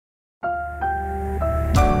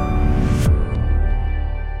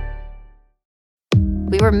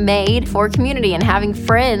were made for community, and having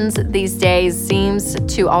friends these days seems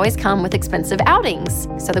to always come with expensive outings.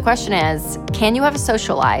 So the question is, can you have a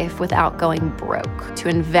social life without going broke to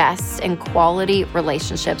invest in quality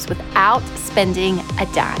relationships without spending a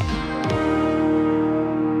dime?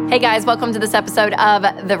 Hey guys, welcome to this episode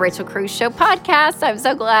of the Rachel Cruz Show podcast. I'm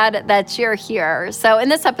so glad that you're here. So in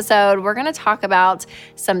this episode, we're going to talk about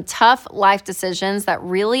some tough life decisions that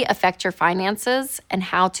really affect your finances and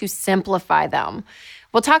how to simplify them.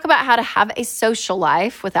 We'll talk about how to have a social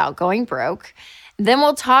life without going broke. Then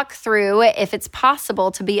we'll talk through if it's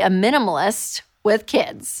possible to be a minimalist with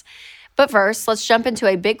kids. But first, let's jump into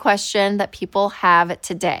a big question that people have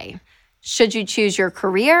today. Should you choose your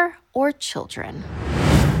career or children?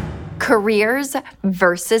 Careers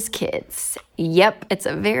versus kids. Yep, it's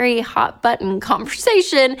a very hot button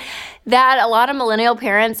conversation that a lot of millennial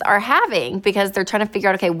parents are having because they're trying to figure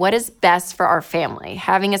out, okay, what is best for our family?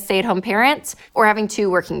 Having a stay-at-home parent or having two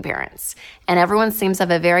working parents? And everyone seems to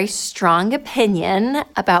have a very strong opinion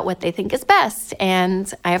about what they think is best.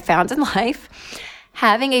 And I have found in life,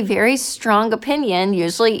 having a very strong opinion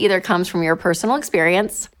usually either comes from your personal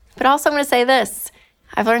experience, but also I'm going to say this,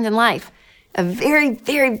 I've learned in life, a very,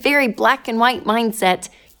 very, very black and white mindset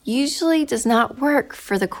usually does not work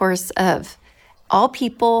for the course of all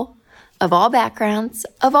people, of all backgrounds,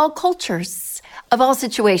 of all cultures, of all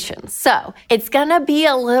situations. So it's gonna be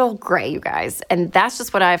a little gray, you guys, and that's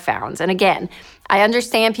just what I've found. And again, I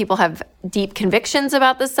understand people have deep convictions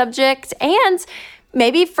about this subject and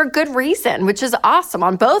maybe for good reason, which is awesome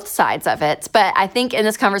on both sides of it. But I think in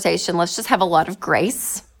this conversation, let's just have a lot of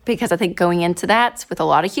grace, because I think going into that with a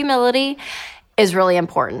lot of humility is really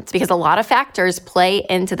important because a lot of factors play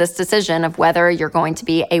into this decision of whether you're going to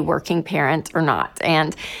be a working parent or not.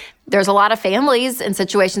 And there's a lot of families and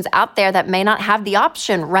situations out there that may not have the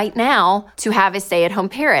option right now to have a stay-at-home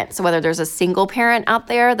parent. So whether there's a single parent out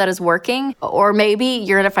there that is working, or maybe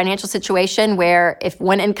you're in a financial situation where if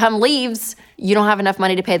one income leaves, you don't have enough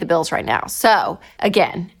money to pay the bills right now. So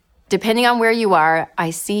again, depending on where you are, I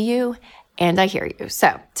see you and I hear you.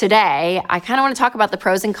 So today, I kind of want to talk about the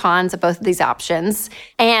pros and cons of both of these options.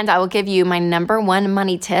 And I will give you my number one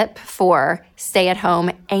money tip for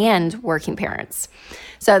stay-at-home and working parents.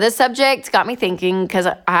 So this subject got me thinking because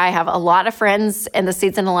I have a lot of friends in the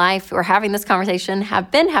season of life who are having this conversation, have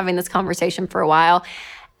been having this conversation for a while.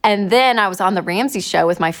 And then I was on the Ramsey Show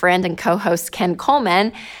with my friend and co-host Ken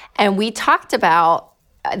Coleman, and we talked about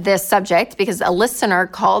this subject because a listener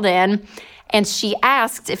called in and she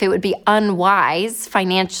asked if it would be unwise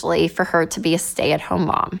financially for her to be a stay-at-home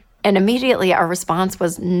mom. And immediately our response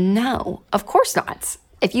was, no, of course not.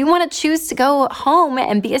 If you want to choose to go home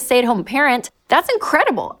and be a stay-at-home parent, that's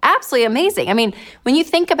incredible, absolutely amazing. I mean, when you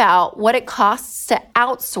think about what it costs to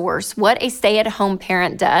outsource what a stay-at-home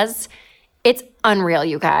parent does, it's unreal,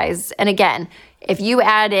 you guys. And again, if you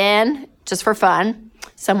add in, just for fun,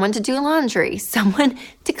 someone to do laundry, someone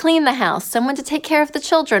to clean the house, someone to take care of the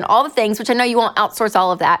children, all the things, which I know you won't outsource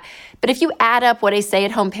all of that. But if you add up what a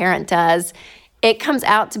stay-at-home parent does, it comes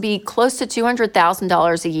out to be close to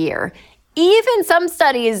 $200,000 a year. Even some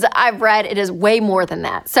studies I've read, it is way more than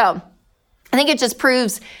that. So I think it just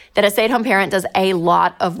proves that a stay-at-home parent does a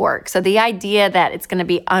lot of work. So the idea that it's going to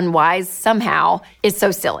be unwise somehow is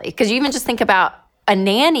so silly. Because you even just think about a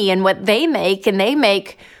nanny and what they make, and they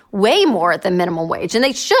make way more than minimum wage, and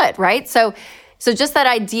they should, right? So just that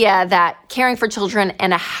idea that caring for children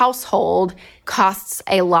in a household costs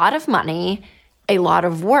a lot of money, a lot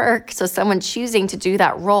of work. So someone choosing to do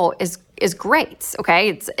that role is great, okay?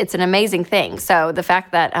 It's an amazing thing. So the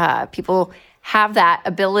fact that people have that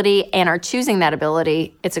ability and are choosing that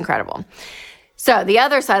ability, it's incredible. So the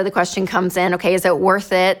other side of the question comes in, okay, is it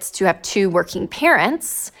worth it to have two working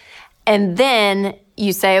parents? And then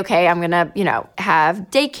you say, okay, I'm going to, have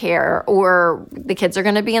daycare, or the kids are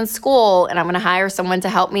going to be in school and I'm going to hire someone to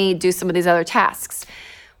help me do some of these other tasks.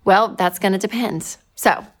 Well, that's going to depend.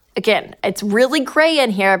 So again, it's really gray in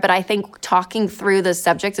here, but I think talking through this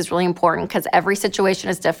subject is really important because every situation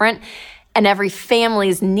is different and every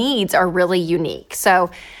family's needs are really unique. So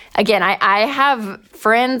again, I have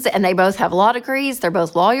friends and they both have law degrees. They're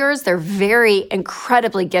both lawyers. They're very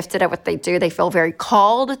incredibly gifted at what they do. They feel very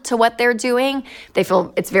called to what they're doing. They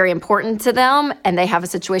feel it's very important to them, and they have a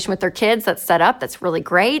situation with their kids that's set up that's really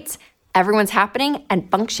great. Everyone's happening and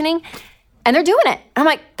functioning, and they're doing it. I'm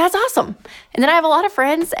like, that's awesome. And then I have a lot of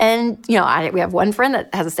friends, and we have one friend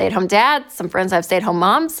that has a stay-at-home dad. Some friends have stay-at-home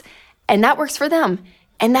moms, and that works for them.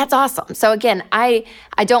 And that's awesome. So again, I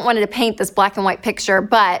don't want to paint this black and white picture,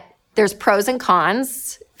 but there's pros and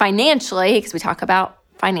cons financially, because we talk about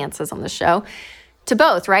finances on the show. to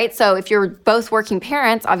both, right? So if you're both working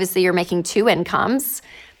parents, obviously you're making 2 incomes.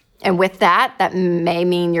 And with that, that may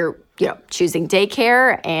mean you're choosing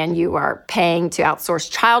daycare and you are paying to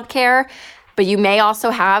outsource childcare, but you may also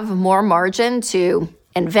have more margin to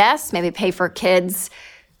invest, maybe pay for kids'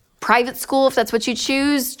 private school if that's what you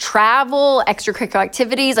choose, travel, extracurricular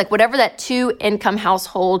activities, like whatever that 2-income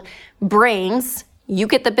household brings, you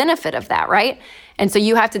get the benefit of that, right? And so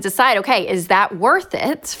you have to decide, okay, is that worth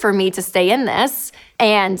it for me to stay in this?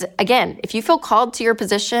 And again, if you feel called to your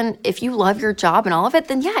position, if you love your job and all of it,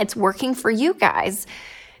 then yeah, it's working for you guys.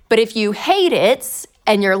 But if you hate it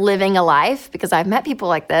and you're living a life, because I've met people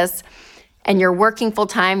like this, and you're working full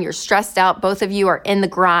time, you're stressed out, both of you are in the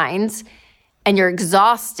grind, and you're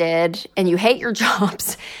exhausted and you hate your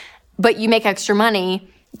jobs, but you make extra money,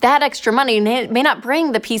 that extra money may not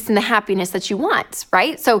bring the peace and the happiness that you want,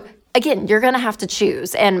 right? So again, you're going to have to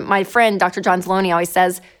choose. And my friend, Dr. John Zaloni, always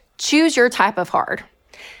says, choose your type of hard,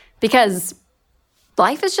 because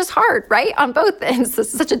life is just hard, right? On both ends.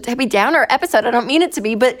 This is such a Debbie Downer episode. I don't mean it to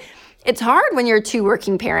be, but it's hard when you're 2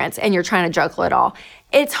 working parents and you're trying to juggle it all.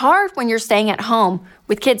 It's hard when you're staying at home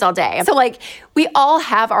with kids all day. So we all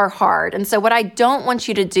have our hard. And so what I don't want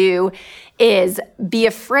you to do is be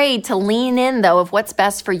afraid to lean in though of what's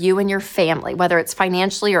best for you and your family, whether it's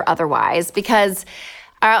financially or otherwise, because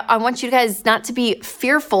I want you guys not to be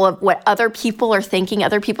fearful of what other people are thinking,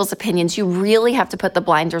 other people's opinions. You really have to put the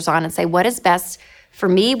blinders on and say, what is best for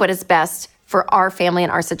me? What is best for our family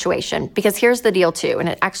and our situation? Because here's the deal too, and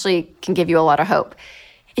it actually can give you a lot of hope,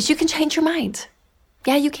 is you can change your mind.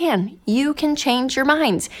 Yeah, you can. You can change your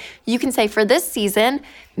mind. You can say, for this season,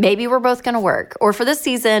 maybe we're both going to work. Or for this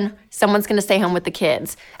season, someone's going to stay home with the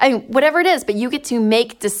kids. I mean, whatever it is, but you get to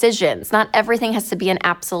make decisions. Not everything has to be an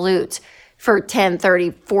absolute for 10, 30,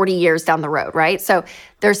 40 years down the road, right? So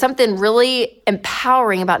there's something really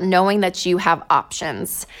empowering about knowing that you have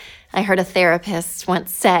options. I heard a therapist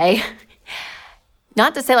once say,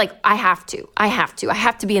 not to say like, I have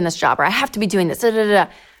to be in this job, or I have to be doing this,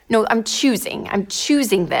 No, I'm choosing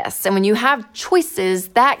this. And when you have choices,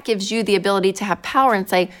 that gives you the ability to have power and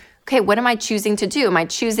say, okay, what am I choosing to do? Am I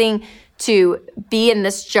choosing to be in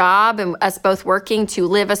this job and us both working to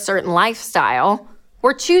live a certain lifestyle?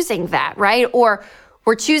 We're choosing that, right? Or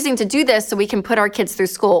we're choosing to do this so we can put our kids through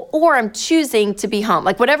school, or I'm choosing to be home.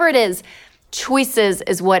 Like whatever it is, choices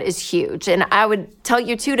is what is huge. And I would tell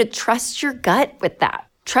you too to trust your gut with that.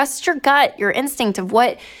 Trust your gut, your instinct of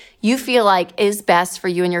what you feel like is best for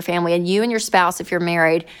you and your family, and you and your spouse, if you're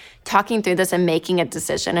married, talking through this and making a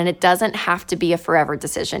decision. And it doesn't have to be a forever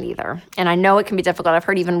decision either. And I know it can be difficult. I've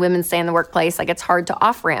heard even women say in the workplace, like it's hard to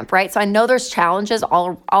off-ramp, right? So I know there's challenges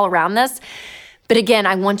all around this. But again,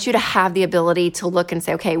 I want you to have the ability to look and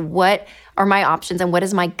say, okay, what are my options and what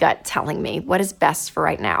is my gut telling me? What is best for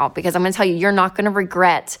right now? Because I'm going to tell you, you're not going to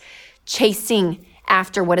regret chasing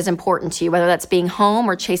after what is important to you, whether that's being home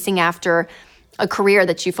or chasing after a career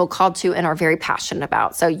that you feel called to and are very passionate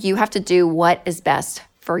about. So you have to do what is best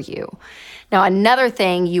for you. Now, another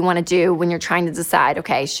thing you want to do when you're trying to decide,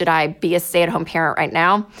 okay, should I be a stay-at-home parent right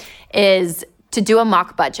now, is to do a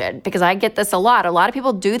mock budget, because I get this a lot. A lot of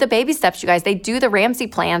people do the baby steps, you guys. They do the Ramsey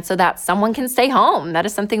plan so that someone can stay home. That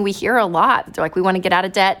is something we hear a lot. They're like, we want to get out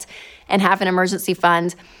of debt and have an emergency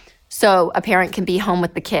fund so a parent can be home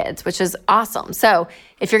with the kids, which is awesome. So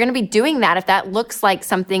if you're going to be doing that, if that looks like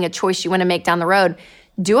something, a choice you want to make down the road,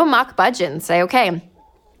 do a mock budget and say, okay,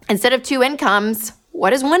 instead of 2 incomes,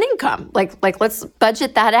 what is 1 income? Like let's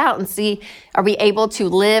budget that out and see, are we able to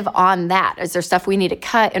live on that? Is there stuff we need to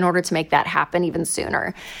cut in order to make that happen even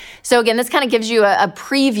sooner? So again, this kind of gives you a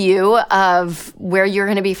preview of where you're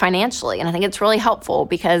going to be financially. And I think it's really helpful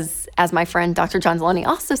because, as my friend Dr. John Zaloni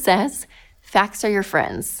also says, facts are your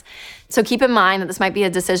friends. So keep in mind that this might be a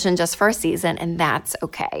decision just for a season, and that's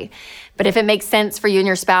okay. But if it makes sense for you and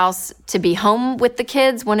your spouse to be home with the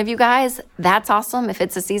kids, one of you guys, that's awesome. If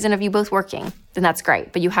it's a season of you both working, then that's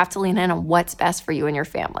great. But you have to lean in on what's best for you and your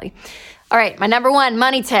family. All right, my number 1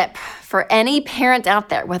 money tip for any parent out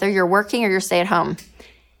there, whether you're working or you're stay at home,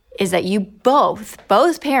 is that you both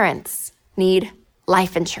parents need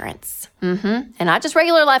life insurance. And not just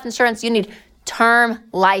regular life insurance, you need term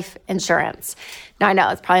life insurance. Now, I know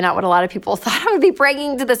it's probably not what a lot of people thought I would be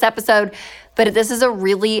bringing to this episode, but this is a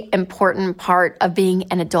really important part of being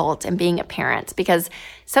an adult and being a parent, because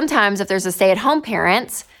sometimes if there's a stay-at-home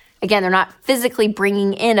parent, again, they're not physically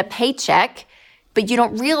bringing in a paycheck, but you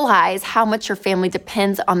don't realize how much your family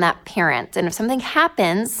depends on that parent. And if something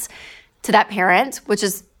happens to that parent, which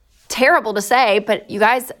is terrible to say, but you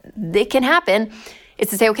guys, it can happen, is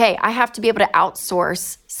to say, okay, I have to be able to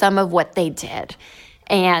outsource some of what they did.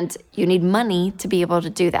 And you need money to be able to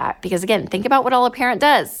do that. Because again, think about what all a parent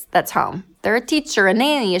does that's home. They're a teacher, a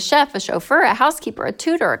nanny, a chef, a chauffeur, a housekeeper, a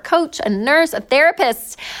tutor, a coach, a nurse, a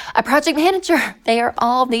therapist, a project manager. They are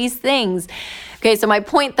all these things. Okay, so my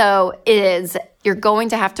point though is you're going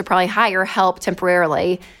to have to probably hire help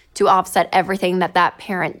temporarily to offset everything that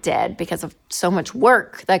parent did because of so much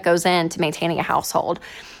work that goes into maintaining a household.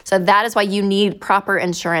 So that is why you need proper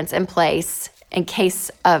insurance in place in case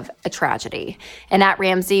of a tragedy. And at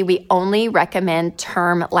Ramsey, we only recommend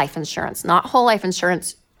term life insurance, not whole life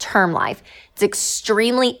insurance, term life. It's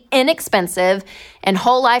extremely inexpensive, and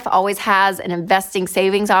whole life always has an investing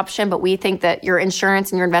savings option, but we think that your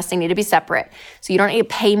insurance and your investing need to be separate. So you don't need to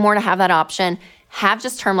pay more to have that option. Have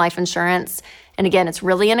just term life insurance. And again, it's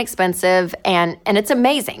really inexpensive and it's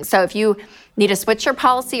amazing. So if you need to switch your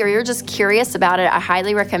policy or you're just curious about it, I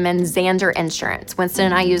highly recommend Zander Insurance. Winston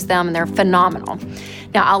and I use them and they're phenomenal.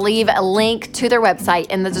 Now I'll leave a link to their website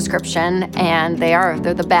in the description, and they're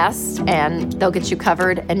the best and they'll get you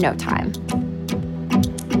covered in no time.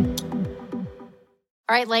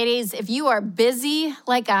 All right, ladies, if you are busy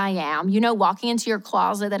like I am, walking into your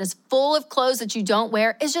closet that is full of clothes that you don't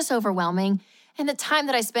wear is just overwhelming. And the time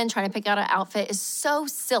that I spend trying to pick out an outfit is so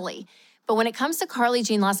silly. But when it comes to Carly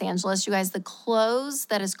Jean Los Angeles, you guys, the clothes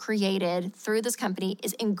that is created through this company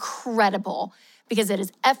is incredible because it is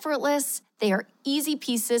effortless. They are easy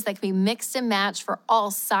pieces that can be mixed and matched for all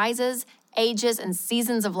sizes, ages, and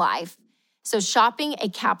seasons of life. So shopping a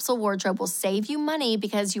capsule wardrobe will save you money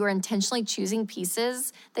because you are intentionally choosing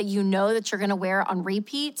pieces that you know that you're going to wear on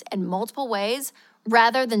repeat in multiple ways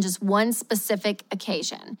rather than just one specific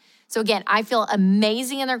occasion. So again, I feel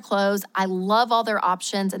amazing in their clothes. I love all their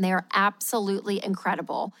options, and they are absolutely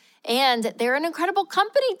incredible. And they're an incredible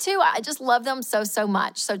company too. I just love them so, so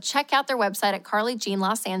much. So check out their website at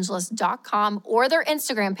carlyjeanlosangeles.com or their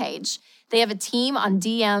Instagram page. They have a team on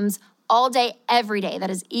DMs all day, every day that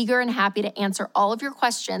is eager and happy to answer all of your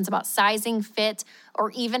questions about sizing, fit,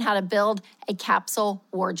 or even how to build a capsule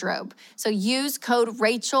wardrobe. So use code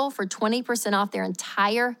Rachel for 20% off their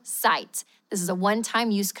entire site. This is a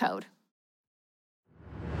one-time use code.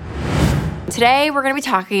 Today, we're going to be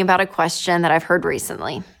talking about a question that I've heard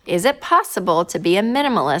recently. Is it possible to be a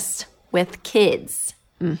minimalist with kids?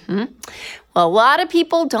 Well, a lot of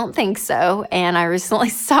people don't think so, and I recently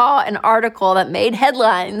saw an article that made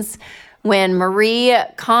headlines when Marie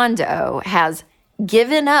Kondo has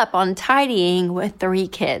given up on tidying with 3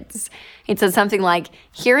 kids. It said something like,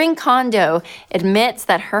 hearing Kondo admits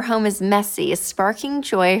that her home is messy is sparking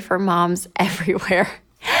joy for moms everywhere.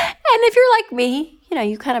 And if you're like me,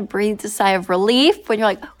 you kind of breathe a sigh of relief when you're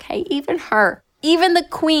like, okay, even her, even the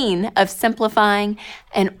queen of simplifying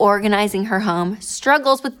and organizing her home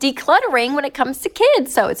struggles with decluttering when it comes to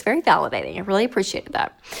kids. So it's very validating. I really appreciated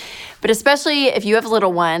that. But especially if you have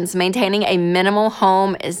little ones, maintaining a minimal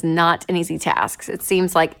home is not an easy task. It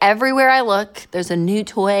seems like everywhere I look, there's a new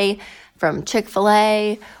toy from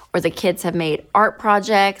Chick-fil-A, or the kids have made art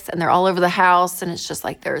projects and they're all over the house, and it's just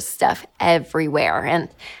like there's stuff everywhere. And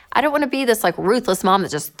I don't want to be this ruthless mom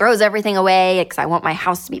that just throws everything away because I want my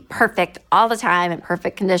house to be perfect all the time, in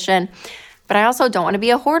perfect condition. But I also don't want to be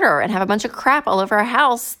a hoarder and have a bunch of crap all over our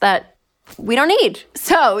house that we don't need.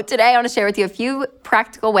 So today I want to share with you a few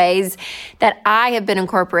practical ways that I have been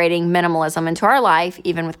incorporating minimalism into our life,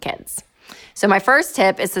 even with kids. So my first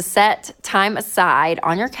tip is to set time aside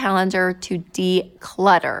on your calendar to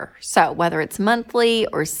declutter. So whether it's monthly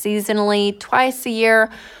or seasonally, twice a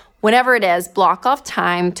year, whenever it is, block off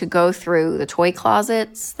time to go through the toy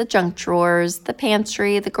closets, the junk drawers, the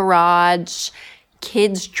pantry, the garage,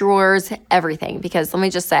 kids' drawers, everything. Because let me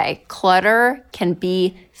just say, clutter can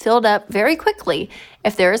be filled up very quickly.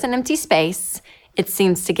 If there is an empty space, it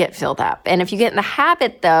seems to get filled up. And if you get in the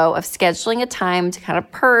habit, though, of scheduling a time to kind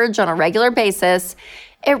of purge on a regular basis,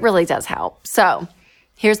 it really does help. So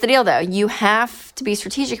here's the deal, though. You have to be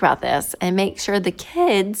strategic about this and make sure the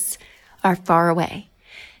kids are far away,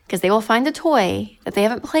 because they will find a toy that they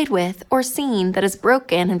haven't played with or seen that is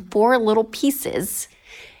broken in 4 little pieces,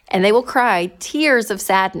 and they will cry tears of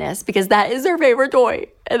sadness because that is their favorite toy.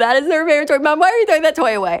 And that is their favorite toy. Mom, why are you throwing that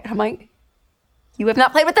toy away? I'm like, you have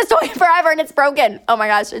not played with this toy forever and it's broken. Oh my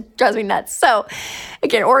gosh, it drives me nuts. So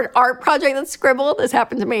again, or an art project that's scribbled. This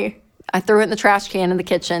happened to me. I threw it in the trash can in the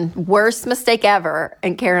kitchen. Worst mistake ever.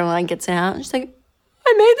 And Caroline gets it out and she's like,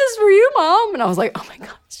 I made this for you, Mom. And I was like, oh my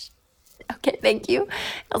gosh. Okay, thank you.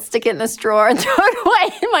 I'll stick it in this drawer and throw it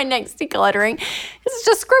away in my next decluttering. It's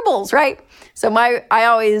just scribbles, right? So I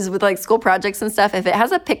always, with school projects and stuff, if it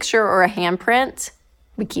has a picture or a handprint,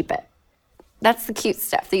 we keep it. That's the cute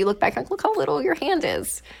stuff that you look back and look how little your hand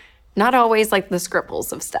is. Not always the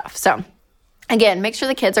scribbles of stuff. So Again, make sure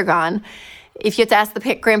the kids are gone. If you have to ask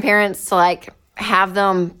the grandparents to like have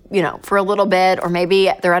them, for a little bit, or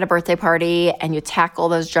maybe they're at a birthday party and you tackle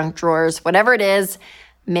those junk drawers, whatever it is,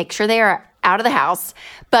 make sure they are out of the house.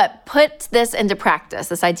 But put this into practice,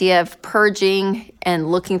 this idea of purging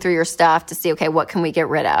and looking through your stuff to see, okay, what can we get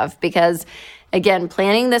rid of? Because again,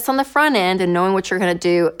 planning this on the front end and knowing what you're going to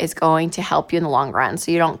do is going to help you in the long run.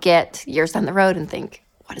 So you don't get years down the road and think,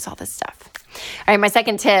 what is all this stuff? All right, my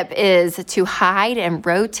second tip is to hide and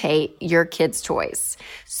rotate your kids' toys.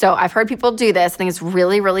 So I've heard people do this. I think it's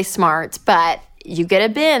really, really smart. But you get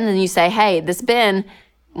a bin and you say, hey, this bin,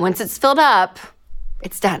 once it's filled up,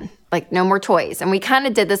 it's done. Like no more toys. And we kind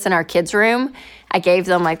of did this in our kids' room. I gave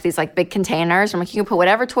them like these like big containers. I'm like, you can put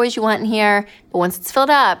whatever toys you want in here, but once it's filled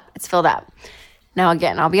up, it's filled up. Now,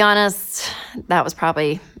 again, I'll be honest, that was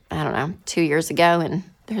probably, 2 years ago, and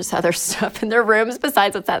there's other stuff in their rooms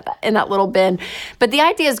besides what's in that little bin. But the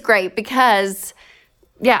idea is great because,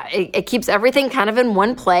 it keeps everything kind of in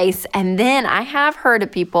one place. And then I have heard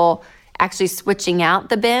of people actually switching out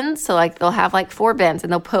the bins. So like they'll have like 4 bins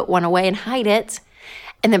and they'll put one away and hide it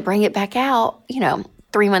and then bring it back out,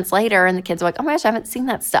 3 months later. And the kids are like, oh my gosh, I haven't seen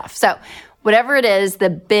that stuff. So whatever it is, the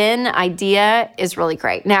bin idea is really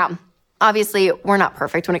great. Now, obviously, we're not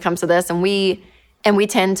perfect when it comes to this. And we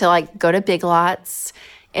tend to like go to Big Lots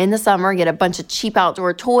in the summer, get a bunch of cheap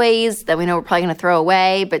outdoor toys that we know we're probably going to throw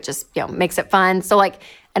away, but just, makes it fun. So like,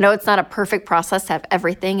 I know it's not a perfect process to have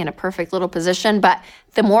everything in a perfect little position, but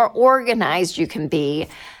the more organized you can be,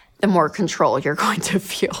 the more control you're going to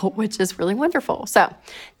feel, which is really wonderful. So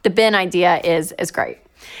the bin idea is great.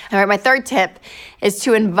 All right, my third tip is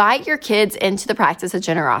to invite your kids into the practice of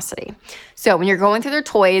generosity. So when you're going through their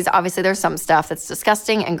toys, obviously there's some stuff that's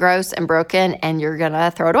disgusting and gross and broken, and you're going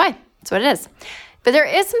to throw it away. That's what it is. But there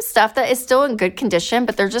is some stuff that is still in good condition,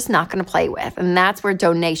 but they're just not going to play with. And that's where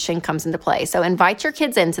donation comes into play. So invite your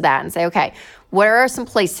kids into that and say, okay, where are some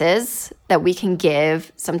places that we can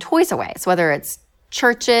give some toys away? So whether it's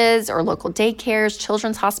churches or local daycares,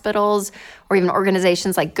 children's hospitals, or even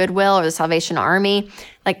organizations like Goodwill or the Salvation Army,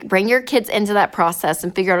 like bring your kids into that process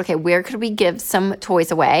and figure out, okay, where could we give some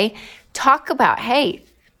toys away? Talk about, hey,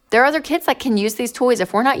 there are other kids that can use these toys.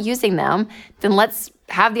 If we're not using them, then let's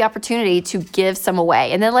have the opportunity to give some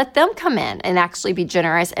away, and then let them come in and actually be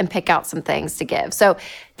generous and pick out some things to give. So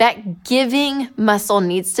that giving muscle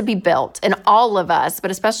needs to be built in all of us,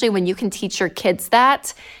 but especially when you can teach your kids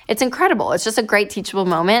that, it's incredible. It's just a great teachable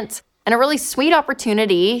moment and a really sweet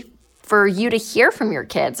opportunity for you to hear from your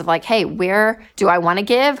kids of like, hey, where do I want to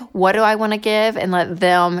give? What do I want to give? And let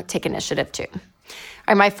them take initiative too.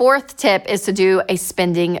 All right, my fourth tip is to do a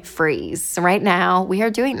spending freeze. So right now, we are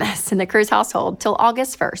doing this in the Cruz household till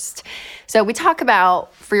August 1st. So we talk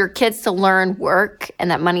about for your kids to learn work and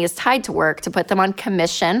that money is tied to work, to put them on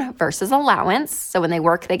commission versus allowance. So when they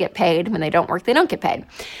work, they get paid. When they don't work, they don't get paid.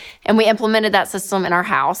 And we implemented that system in our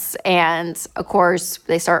house. And of course,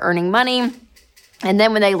 they start earning money. And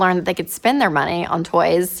then when they learned that they could spend their money on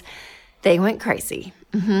toys, they went crazy.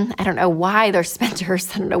 I don't know why they're spenders.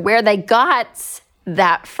 I don't know where they got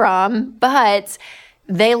that from, but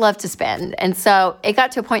they love to spend. And so it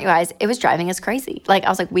got to a point, you guys, it was driving us crazy. Like I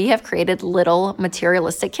was like, we have created little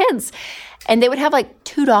materialistic kids, and they would have like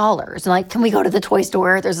 $2 and like, can we go to the toy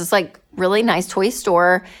store? There's this like really nice toy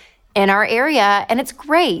store in our area, and it's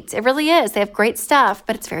great. It really is. They have great stuff,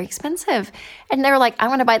 but it's very expensive. And they were like, I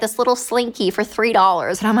want to buy this little Slinky for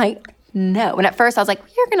 $3. And I'm like, no. And at first I was like,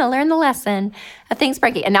 you're going to learn the lesson of things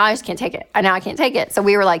breaking. And now I just can't take it. Now I can't take it. So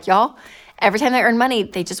we were like, y'all, every time they earn money,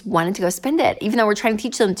 they just wanted to go spend it, even though we're trying to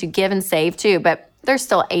teach them to give and save too. But they're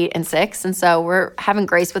still 8 and 6, and so we're having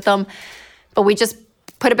grace with them. But we just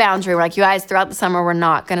put a boundary. We're like, you guys, throughout the summer, we're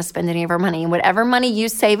not going to spend any of our money. And whatever money you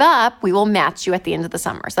save up, we will match you at the end of the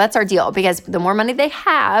summer. So that's our deal, because the more money they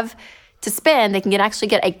have to spend, they can actually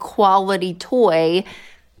get a quality toy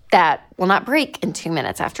that will not break in 2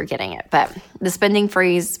 minutes after getting it. But the spending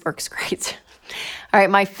freeze works great. All right,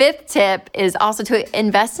 my fifth tip is also to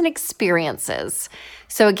invest in experiences.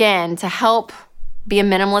 So again, to help be a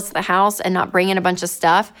minimalist at the house and not bring in a bunch of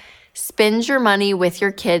stuff, spend your money with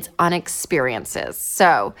your kids on experiences.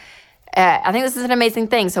 So I think this is an amazing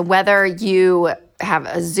thing. So whether you have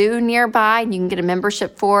a zoo nearby and you can get a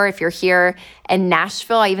membership for, if you're here in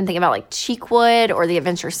Nashville, I even think about like Cheekwood or the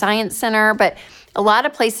Adventure Science Center, but a lot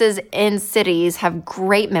of places in cities have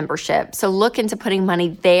great membership. So look into putting money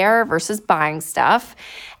there versus buying stuff.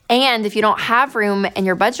 And if you don't have room in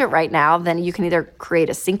your budget right now, then you can either create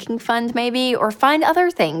a sinking fund maybe, or find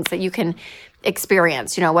other things that you can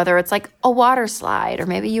experience, whether it's like a water slide, or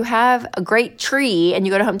maybe you have a great tree and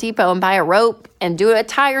you go to Home Depot and buy a rope and do a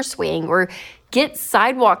tire swing, or get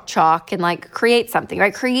sidewalk chalk and like create something,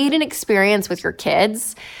 right? Create an experience with your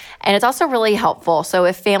kids. And it's also really helpful. So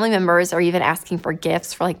if family members are even asking for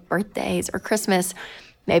gifts for like birthdays or Christmas,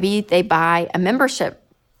 maybe they buy a membership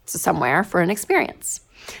to somewhere for an experience.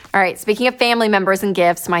 All right, speaking of family members and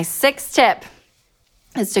gifts, my 6th tip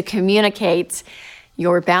is to communicate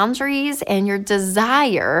your boundaries and your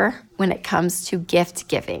desire when it comes to gift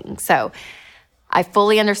giving. So I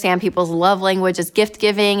fully understand people's love language is gift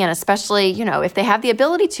giving, and especially, if they have the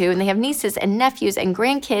ability to, and they have nieces and nephews and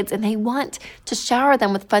grandkids, and they want to shower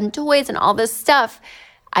them with fun toys and all this stuff.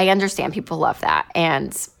 I understand people love that,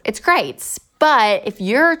 and it's great. But if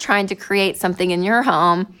you're trying to create something in your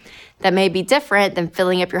home that may be different than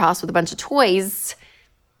filling up your house with a bunch of toys,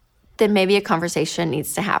 then maybe a conversation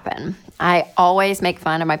needs to happen. I always make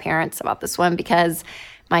fun of my parents about this one because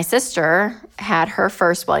my sister had her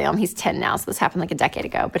first, William, he's 10 now, so this happened like a decade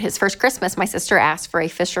ago, but his first Christmas, my sister asked for a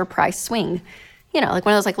Fisher-Price swing. Like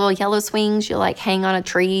one of those like little yellow swings you like hang on a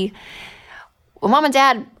tree. Well, Mom and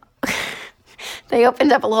Dad, they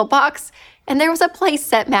opened up a little box and there was a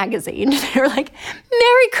Playset magazine. They were like,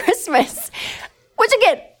 Merry Christmas, which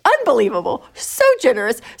again, unbelievable, so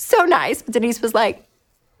generous, so nice. But Denise was like,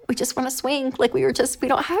 we just want to swing. Like we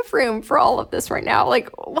don't have room for all of this right now. Like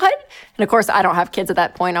what? And of course I don't have kids at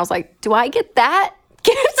that point. I was like, do I get that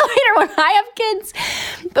gift later when I have kids?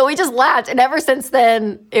 But we just laughed. And ever since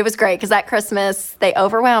then, it was great because that Christmas they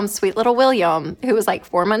overwhelmed sweet little William, who was like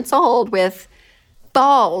 4 months old, with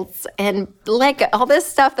balls and Lego, all this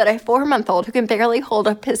stuff that a 4-month-old who can barely hold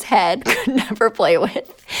up his head could never play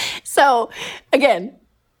with. So again,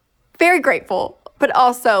 very grateful. But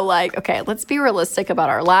also like, okay, let's be realistic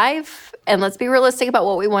about our life and let's be realistic about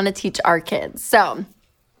what we want to teach our kids. So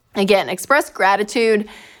again, express gratitude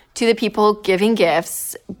to the people giving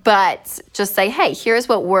gifts, but just say, hey, here's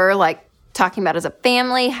what we're like talking about as a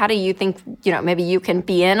family. How do you think, maybe you can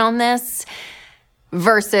be in on this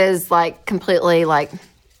versus like completely like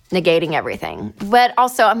negating everything. But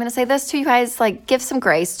also I'm going to say this to you guys, like give some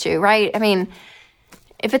grace too, right? I mean,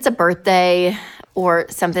 if it's a birthday or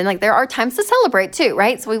something, like there are times to celebrate too,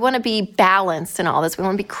 right? So we want to be balanced in all this. We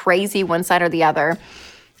want to be crazy one side or the other.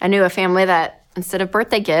 I knew a family that instead of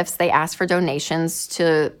birthday gifts, they asked for donations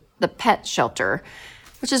to the pet shelter,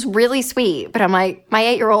 which is really sweet. But I'm like, my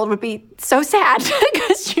 8-year-old would be so sad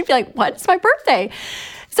because she'd be like, what? It's my birthday.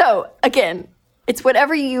 So again, it's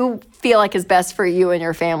whatever you feel like is best for you and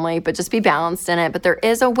your family, but just be balanced in it. But there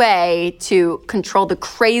is a way to control the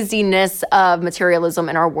craziness of materialism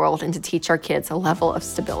in our world and to teach our kids a level of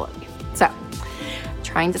stability. So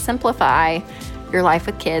trying to simplify your life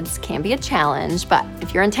with kids can be a challenge, but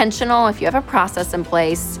if you're intentional, if you have a process in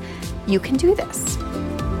place, you can do this.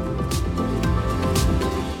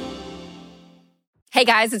 Hey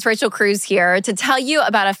guys, it's Rachel Cruz here to tell you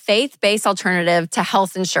about a faith-based alternative to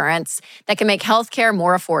health insurance that can make healthcare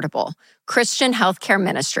more affordable. Christian Healthcare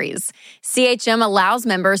Ministries. CHM allows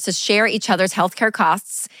members to share each other's healthcare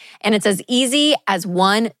costs, and it's as easy as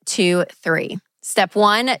 1, 2, 3. Step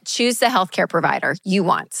 1, choose the healthcare provider you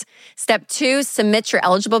want. Step 2, submit your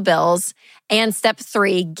eligible bills. And step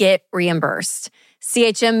 3, get reimbursed.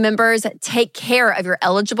 CHM members take care of your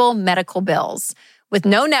eligible medical bills. With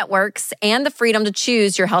no networks and the freedom to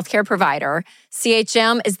choose your healthcare provider,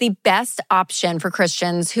 CHM is the best option for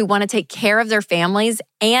Christians who want to take care of their families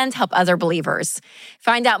and help other believers.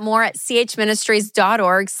 Find out more at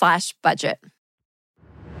chministries.org/budget.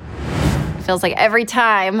 It feels like every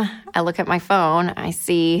time I look at my phone, I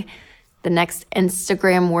see the next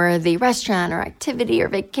Instagram-worthy restaurant or activity or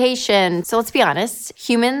vacation. So let's be honest,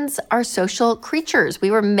 humans are social creatures.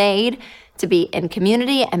 We were made to be in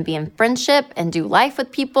community and be in friendship and do life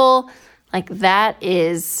with people. Like that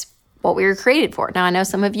is what we were created for. Now, I know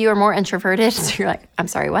some of you are more introverted, so you're like, I'm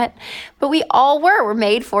sorry, what? But we all were. We're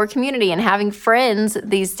made for community, and having friends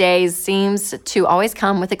these days seems to always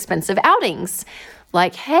come with expensive outings.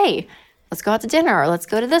 Like, hey, let's go out to dinner, or let's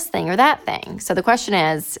go to this thing or that thing. So the question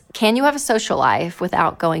is, can you have a social life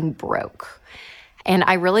without going broke? And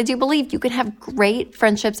I really do believe you can have great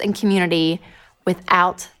friendships and community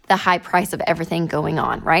without the high price of everything going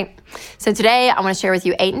on, right? So today I want to share with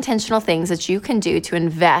you 8 intentional things that you can do to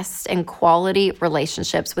invest in quality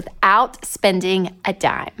relationships without spending a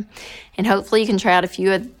dime. And hopefully you can try out a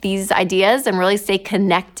few of these ideas and really stay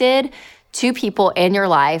connected to people in your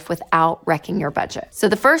life without wrecking your budget. So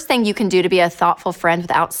the first thing you can do to be a thoughtful friend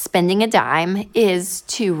without spending a dime is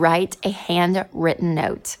to write a handwritten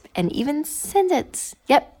note and even send it.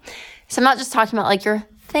 Yep. So I'm not just talking about like your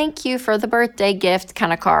thank you for the birthday gift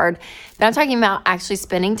kind of card, but I'm talking about actually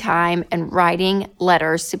spending time and writing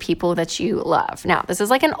letters to people that you love. Now, this is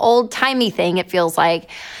like an old-timey thing, it feels like,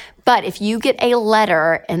 But if you get a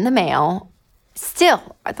letter in the mail,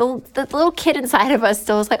 still, the little kid inside of us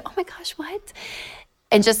still is like, oh my gosh, what?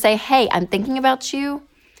 And just say, hey, I'm thinking about you.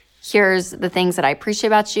 Here's the things that I appreciate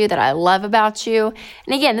about you, that I love about you.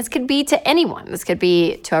 And again, this could be to anyone. This could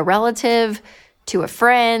be to a relative, to a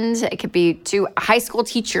friend. It could be to a high school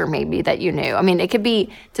teacher maybe that you knew. I mean, it could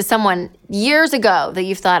be to someone years ago that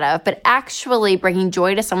you've thought of, but actually bringing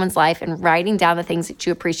joy to someone's life and writing down the things that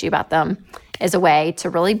you appreciate about them is a way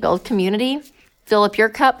to really build community, fill up your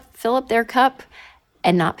cup, fill up their cup,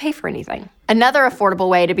 and not pay for anything. Another affordable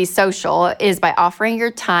way to be social is by offering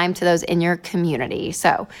your time to those in your community.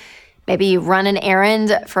 So maybe you run an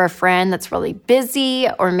errand for a friend that's really busy,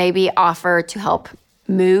 or maybe offer to help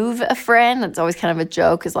move a friend. That's always kind of a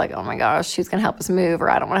joke, is like, oh my gosh, who's going to help us move? Or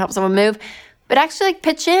I don't want to help someone move. But actually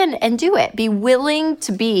pitch in and do it. Be willing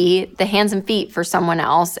to be the hands and feet for someone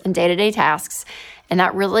else in day-to-day tasks. And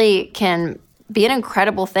that really can be an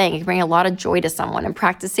incredible thing. It can bring a lot of joy to someone. And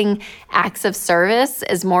practicing acts of service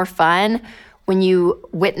is more fun when you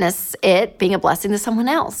witness it being a blessing to someone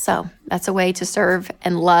else. So that's a way to serve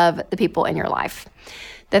and love the people in your life.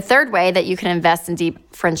 The third way that you can invest in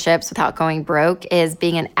deep friendships without going broke is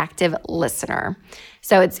being an active listener.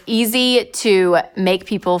 So it's easy to make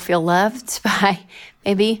people feel loved by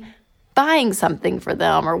maybe buying something for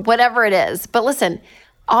them or whatever it is. But listen,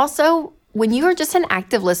 also, when you are just an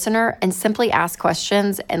active listener and simply ask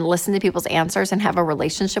questions and listen to people's answers and have a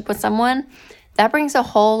relationship with someone, that brings a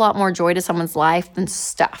whole lot more joy to someone's life than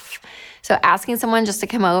stuff. So asking someone just to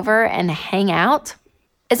come over and hang out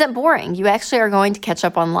isn't boring. You actually are going to catch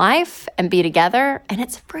up on life and be together, and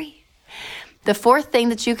it's free. The fourth thing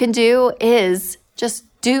that you can do is just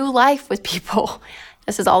do life with people.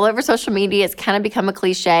 This is all over social media. It's kind of become a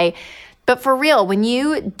cliche. But for real, when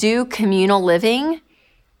you do communal living,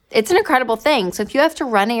 it's an incredible thing. So if you have to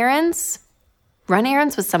run errands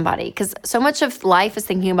with somebody, because so much of life is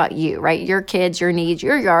thinking about you, right? Your kids, your needs,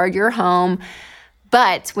 your yard, your home.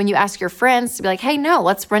 But when you ask your friends to be like, hey, no,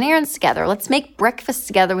 let's run errands together. Let's make breakfast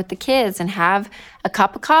together with the kids and have a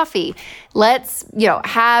cup of coffee. Let's,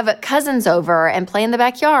 have cousins over and play in the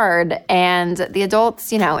backyard, and the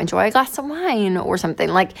adults, enjoy a glass of wine or something.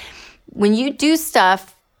 Like when you do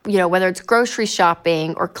stuff, whether it's grocery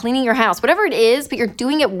shopping or cleaning your house, whatever it is, but you're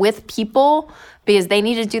doing it with people because they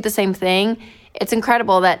need to do the same thing. It's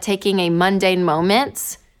incredible that taking a mundane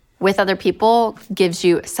moment with other people gives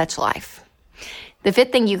you such life. The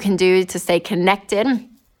fifth thing you can do to stay connected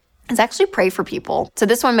is actually pray for people. So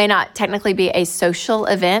this one may not technically be a social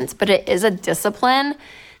event, but it is a discipline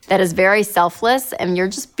that is very selfless, and you're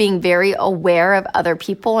just being very aware of other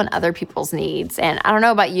people and other people's needs. And I don't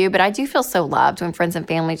know about you, but I do feel so loved when friends and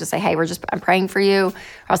family just say, hey, I'm praying for you. Or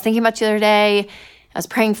I was thinking about you the other day. I was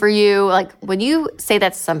praying for you. Like when you say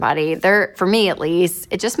that to somebody, for me at least,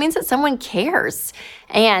 it just means that someone cares,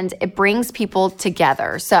 and it brings people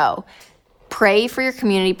together. So pray for your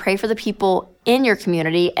community, pray for the people in your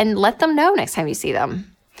community, and let them know next time you see them.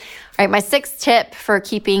 All right, my sixth tip for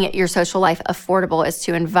keeping your social life affordable is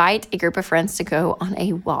to invite a group of friends to go on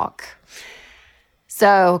a walk.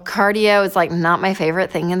 So cardio is like not my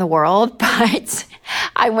favorite thing in the world, but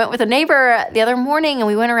I went with a neighbor the other morning and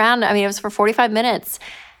we went around. It was for 45 minutes.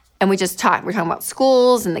 And we just talked. We're talking about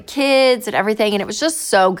schools and the kids and everything. And it was just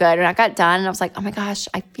so good. And I got done and I was like, oh my gosh,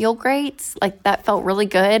 I feel great. Like that felt really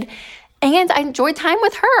good. And I enjoyed time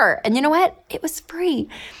with her. And you know what? It was free.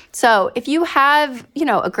 So if you have,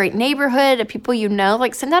 a great neighborhood of people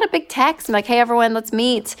like send out a big text and like, hey, everyone, let's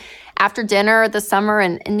meet after dinner this summer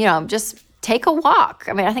and just take a walk.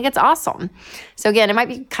 I think it's awesome. So again, it might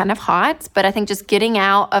be kind of hot, but I think just getting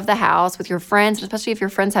out of the house with your friends, especially if your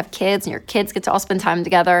friends have kids and your kids get to all spend time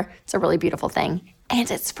together, it's a really beautiful thing.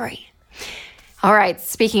 And it's free. All right,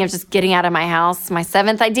 speaking of just getting out of my house, my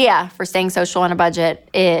seventh idea for staying social on a budget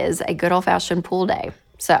is a good old-fashioned pool day.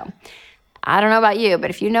 So I don't know about you, but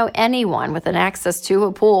if you know anyone with an access to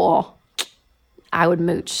a pool, I would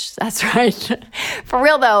mooch. That's right. For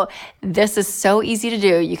real, though, this is so easy to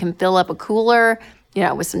do. You can fill up a cooler,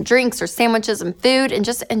 with some drinks or sandwiches and food and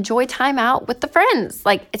just enjoy time out with the friends.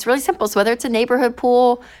 Like, it's really simple. So whether it's a neighborhood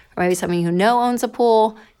pool or maybe someone you know owns a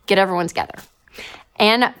pool, get everyone together.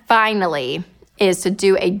 And finally, is to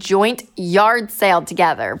do a joint yard sale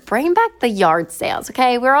together. Bring back the yard sales,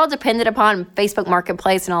 okay? We're all dependent upon Facebook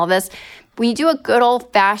Marketplace and all this. When you do a good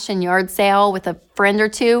old-fashioned yard sale with a friend or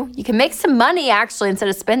two, you can make some money actually instead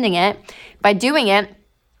of spending it by doing it.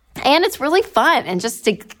 And it's really fun. And just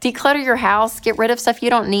to declutter your house, get rid of stuff you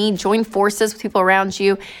don't need, join forces with people around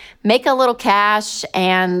you, make a little cash,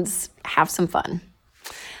 and have some fun.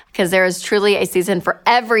 Because there is truly a season for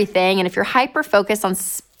everything. And if you're hyper-focused on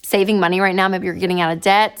saving money right now. Maybe you're getting out of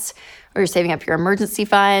debt or you're saving up your emergency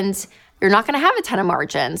funds. You're not going to have a ton of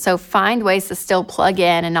margin. So find ways to still plug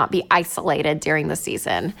in and not be isolated during the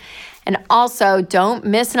season. And also, don't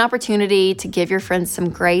miss an opportunity to give your friends some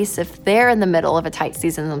grace if they're in the middle of a tight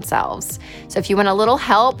season themselves. So if you want a little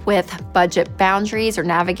help with budget boundaries or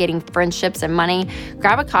navigating friendships and money,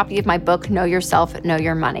 grab a copy of my book, Know Yourself, Know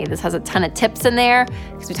Your Money. This has a ton of tips in there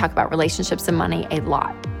because we talk about relationships and money a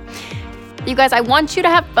lot. You guys, I want you to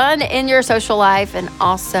have fun in your social life and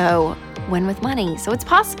also win with money. So it's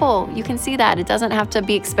possible. You can see that. It doesn't have to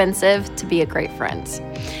be expensive to be a great friend.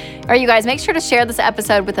 All right, you guys, make sure to share this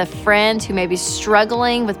episode with a friend who may be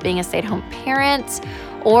struggling with being a stay-at-home parent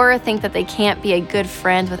or think that they can't be a good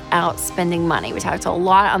friend without spending money. We talked a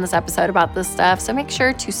lot on this episode about this stuff, so make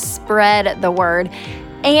sure to spread the word.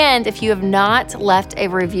 And if you have not left a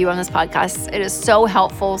review on this podcast, it is so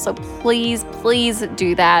helpful. So please, please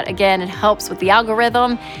do that. Again, it helps with the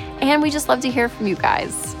algorithm, and we just love to hear from you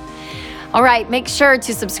guys. All right, make sure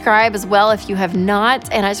to subscribe as well if you have not.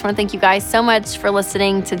 And I just want to thank you guys so much for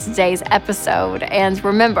listening to today's episode. And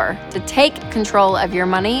remember to take control of your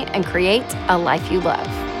money and create a life you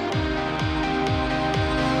love.